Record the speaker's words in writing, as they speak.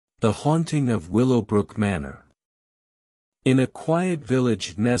The Haunting of Willowbrook Manor. In a quiet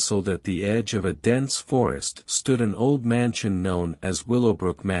village nestled at the edge of a dense forest stood an old mansion known as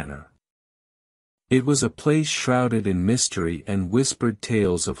Willowbrook Manor. It was a place shrouded in mystery and whispered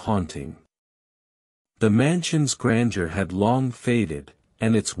tales of haunting. The mansion's grandeur had long faded,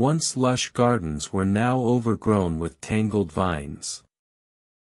 and its once lush gardens were now overgrown with tangled vines.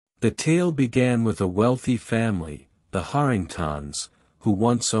 The tale began with a wealthy family, the Harringtons, who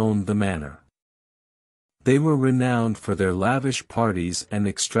once owned the manor. They were renowned for their lavish parties and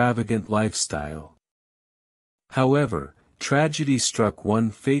extravagant lifestyle. However, tragedy struck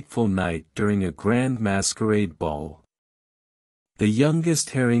one fateful night during a grand masquerade ball. The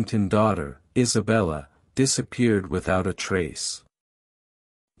youngest Harrington daughter, Isabella, disappeared without a trace.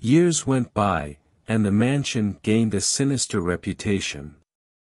 Years went by, and the mansion gained a sinister reputation.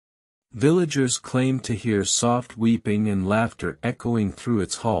 Villagers claimed to hear soft weeping and laughter echoing through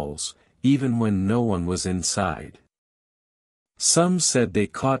its halls, even when no one was inside. Some said they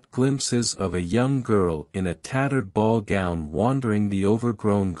caught glimpses of a young girl in a tattered ball gown wandering the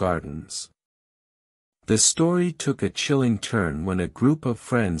overgrown gardens. The story took a chilling turn when a group of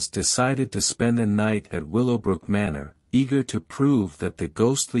friends decided to spend a night at Willowbrook Manor, eager to prove that the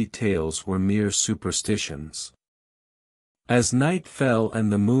ghostly tales were mere superstitions. As night fell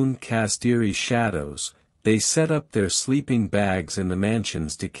and the moon cast eerie shadows, they set up their sleeping bags in the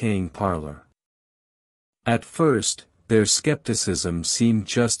mansion's decaying parlor. At first, their skepticism seemed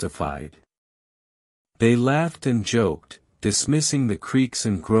justified. They laughed and joked, dismissing the creaks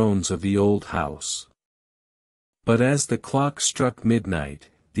and groans of the old house. But as the clock struck midnight,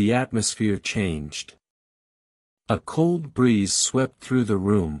 the atmosphere changed. A cold breeze swept through the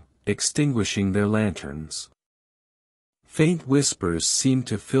room, extinguishing their lanterns. Faint whispers seemed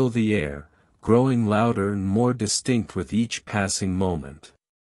to fill the air, growing louder and more distinct with each passing moment.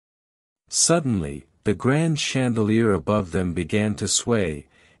 Suddenly, the grand chandelier above them began to sway,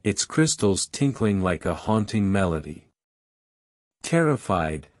 its crystals tinkling like a haunting melody.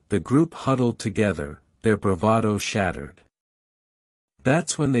 Terrified, the group huddled together, their bravado shattered.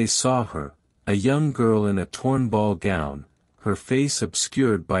 That's when they saw her, a young girl in a torn ball gown, her face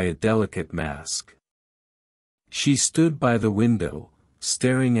obscured by a delicate mask. She stood by the window,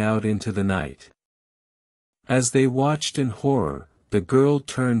 staring out into the night. As they watched in horror, the girl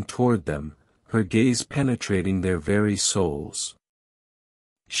turned toward them, her gaze penetrating their very souls.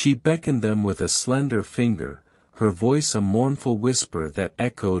 She beckoned them with a slender finger, her voice a mournful whisper that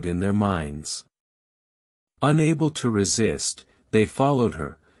echoed in their minds. Unable to resist, they followed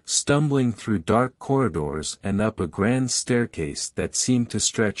her, stumbling through dark corridors and up a grand staircase that seemed to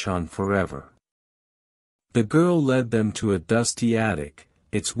stretch on forever. The girl led them to a dusty attic,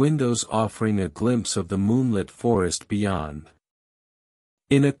 its windows offering a glimpse of the moonlit forest beyond.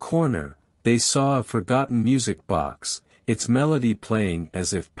 In a corner, they saw a forgotten music box, its melody playing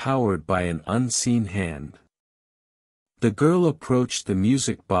as if powered by an unseen hand. The girl approached the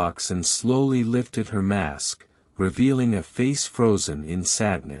music box and slowly lifted her mask, revealing a face frozen in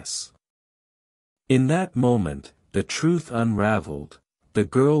sadness. In that moment, the truth unraveled. The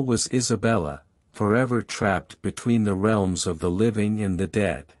girl was Isabella, forever trapped between the realms of the living and the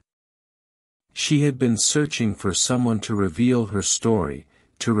dead. She had been searching for someone to reveal her story,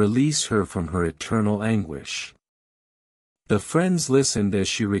 to release her from her eternal anguish. The friends listened as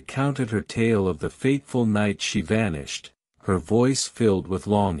she recounted her tale of the fateful night she vanished, her voice filled with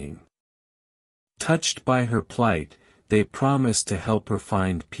longing. Touched by her plight, they promised to help her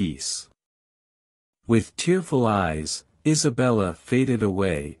find peace. With tearful eyes, Isabella faded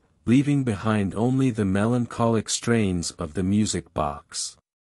away, leaving behind only the melancholic strains of the music box.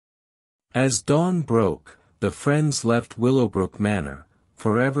 As dawn broke, the friends left Willowbrook Manor,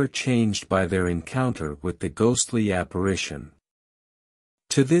 forever changed by their encounter with the ghostly apparition.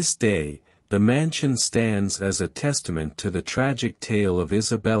 To this day, the mansion stands as a testament to the tragic tale of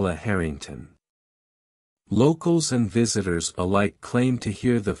Isabella Harrington. Locals and visitors alike claim to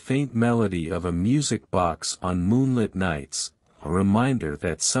hear the faint melody of a music box on moonlit nights, a reminder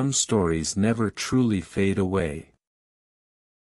that some stories never truly fade away.